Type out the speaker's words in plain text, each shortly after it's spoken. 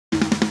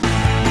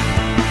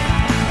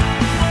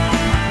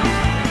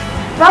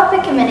Rob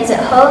Vickerman is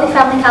at Holy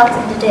Family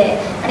Carlton today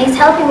and he's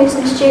helping with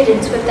some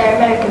students with their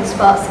American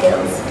sports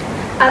skills.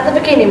 At the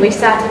beginning we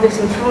started with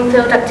some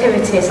fun-filled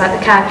activities like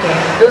the card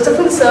game. It was a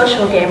fun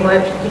social game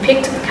where you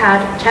picked up a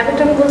card, whichever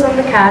number was on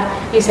the card,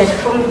 you said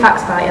fun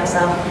facts about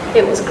yourself.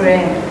 It was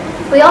great.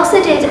 We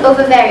also did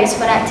other various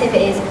fun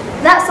activities.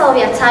 That's all we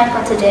have time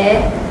for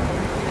today.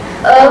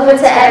 Over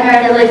to Emma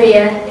and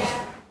Olivia.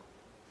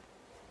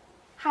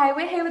 Hi,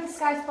 we're here with the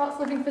Sky Sports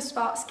Living for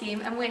Sport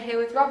scheme and we're here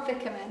with Rob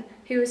Vickerman,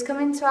 who has come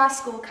into our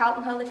school,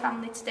 Carlton Holy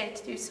Family, today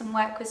to do some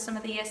work with some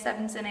of the Year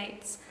 7s and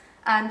 8s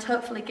and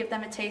hopefully give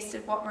them a taste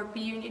of what rugby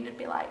union would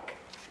be like.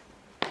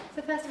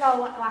 So first of all, I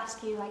want to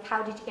ask you,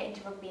 how did you get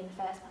into rugby in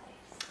the first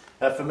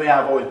place? For me,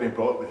 I've always been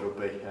brought up with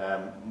rugby.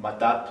 My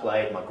dad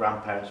played, my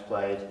grandparents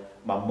played,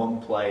 my mum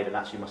played, and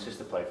actually my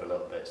sister played for a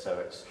little bit. So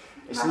it's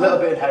a little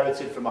bit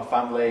inherited from my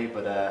family,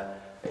 but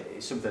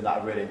it's something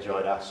that I really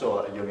enjoyed. I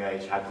saw at a young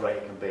age how great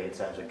it can be in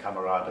terms of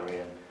camaraderie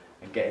and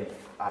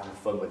having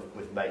fun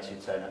with mates who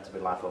turn out to be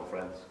lifelong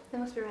friends. They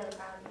must be really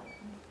proud of you.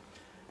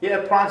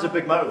 Yeah, pride's a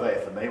big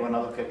motivator for me. When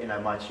I look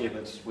at my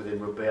achievements within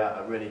rugby,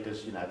 it really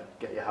does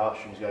get your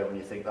heartstrings going when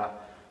you think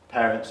that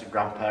parents and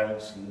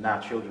grandparents and now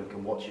children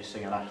can watch you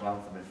sing a national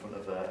anthem in front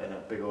of in a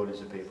big audience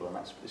of people, and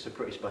it's a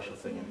pretty special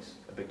thing. And it's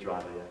a big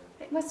driver.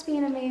 Yeah. It must be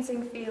an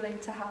amazing feeling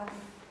to have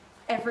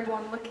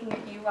everyone looking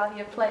at you while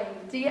you're playing.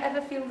 Do you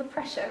ever feel the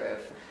pressure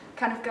of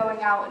kind of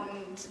going out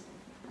and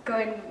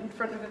going in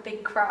front of a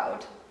big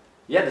crowd?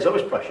 Yeah, there's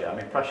always pressure. I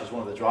mean, pressure is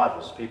one of the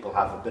drivers. People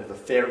have a bit of a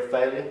fear of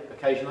failure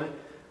occasionally,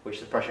 which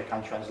the pressure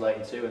can translate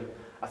into. And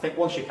I think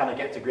once you kind of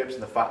get to grips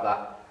with the fact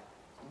that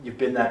you've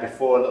been there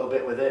before a little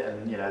bit with it,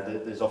 and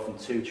there's often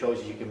two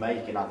choices you can make.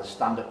 You can either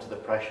stand up to the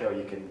pressure, or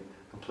you can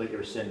completely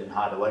rescind and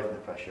hide away from the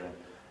pressure. And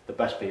the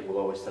best people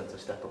always tend to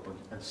step up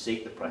and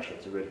seek the pressure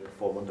to really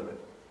perform under it.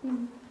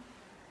 Mm.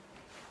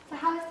 So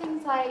how are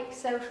things like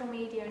social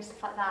media and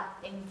stuff like that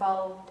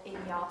involved in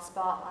your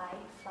sport life,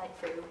 like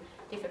through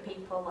different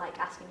people like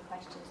asking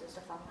questions and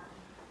stuff like that?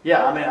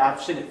 Yeah, I mean,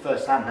 I've seen it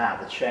firsthand now,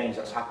 the change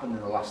that's happened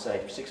in the last,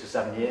 say, 6 or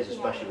 7 years,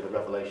 especially with the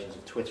revelations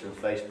of Twitter and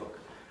Facebook.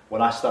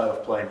 When I started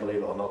off playing, believe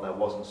it or not, there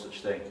wasn't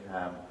such thing,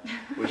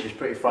 which is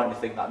pretty frightening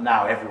to think that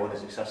now everyone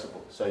is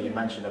accessible. So you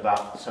mentioned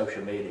about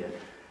social media.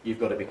 You've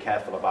got to be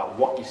careful about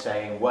what you're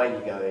saying, where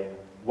you're going,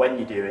 when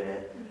you're doing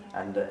it,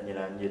 and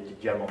your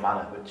general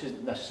manner, which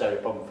isn't necessarily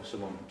a problem for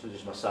someone such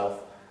as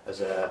myself, as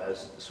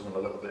someone a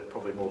little bit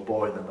probably more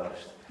boring than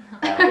most.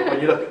 But when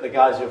you look at the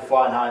guys who are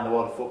flying high in the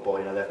world of football,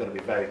 they've got to be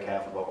very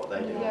careful about what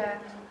they do. Yeah.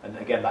 And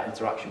again, that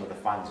interaction with the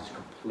fans has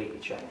completely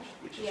changed,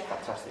 which is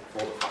fantastic for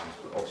the fans,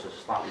 but also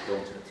slightly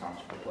daunting at times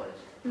for the players.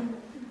 Mm.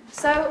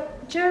 So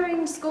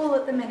during school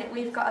at the minute,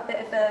 we've got a bit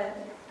of a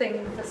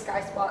thing for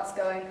Sky Sports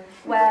going,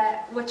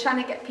 where we're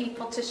trying to get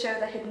people to show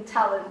their hidden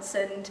talents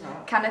and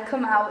kind of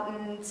come out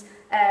and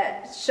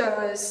show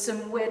us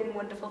some weird and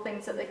wonderful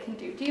things that they can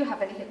do. Do you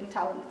have any hidden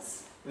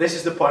talents? This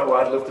is the point where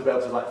I'd love to be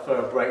able to throw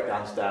a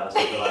breakdance down or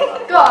something like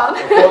that. Go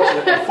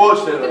on.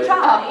 Unfortunately,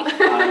 try.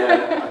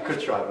 I could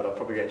try, but I'll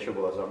probably get in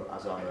trouble as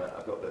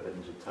I've got a bit of an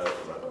injured toe at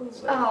the moment.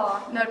 So.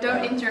 Oh, no,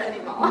 don't injure it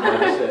anymore. No,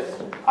 that's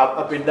it.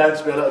 I've been known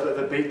to be a little bit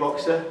of a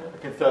beatboxer. I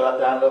can throw that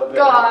down a little bit.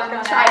 Go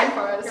on, try it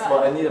for us.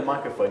 Well, I need a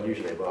microphone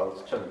usually, but I'll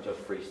try and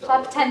just freestyle. So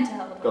I pretend to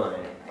hold it. Go on,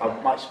 Ian.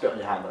 I might spit on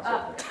your hand, that's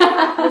it.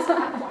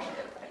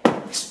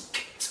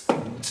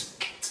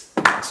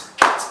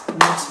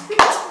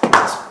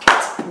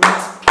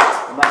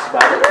 And that's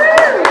about it.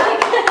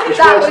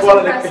 That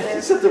was impressive.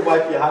 It's just to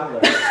wipe your hand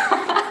there.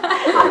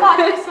 I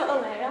like this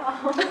little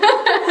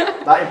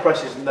layout. That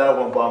impresses no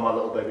one by my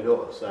little baby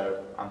daughter,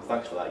 so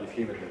thanks for that. You've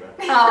humoured me there.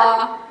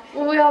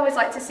 Well, we always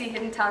like to see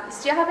hidden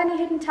talents. Do you have any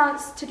hidden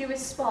talents to do with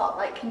sport?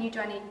 Like, can you do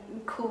any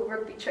cool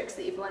rugby tricks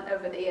that you've learnt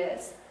over the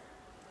years?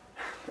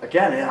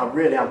 Again, I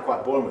really am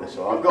quite boring with this.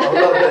 So I've got a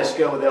little bit of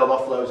skill with the old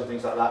offloads and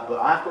things like that, but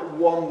I've got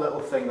one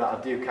little thing that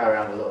I do carry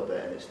around a little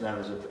bit, and it's known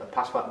as a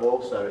pass-back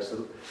ball. So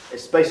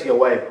it's basically a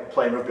way of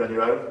playing rugby on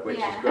your own, which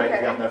is great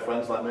if you have no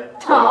friends like me.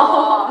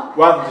 Aww.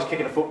 Rather than just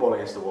kicking a football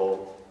against the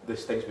wall,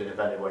 this thing's been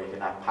invented where you can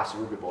now pass a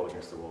rugby ball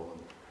against the wall.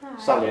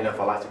 Sadly enough,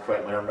 I like to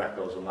create my own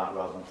records on that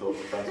rather than talk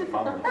to friends and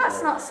family.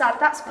 That's not sad,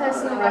 that's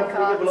personal records.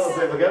 We'll give a little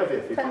bit of a go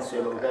if you fancy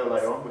a little go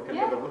later on. We can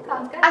have a look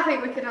at it. I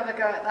think we could have a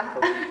go at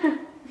that.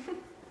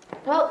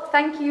 Well,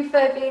 thank you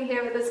for being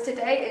here with us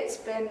today. It's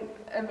been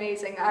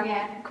amazing.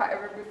 I'm quite a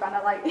rugby fan.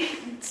 I like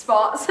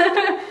sports.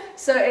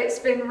 So it's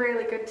been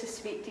really good to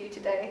speak to you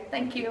today.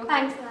 Thank you.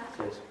 Thanks for that.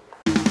 Cheers.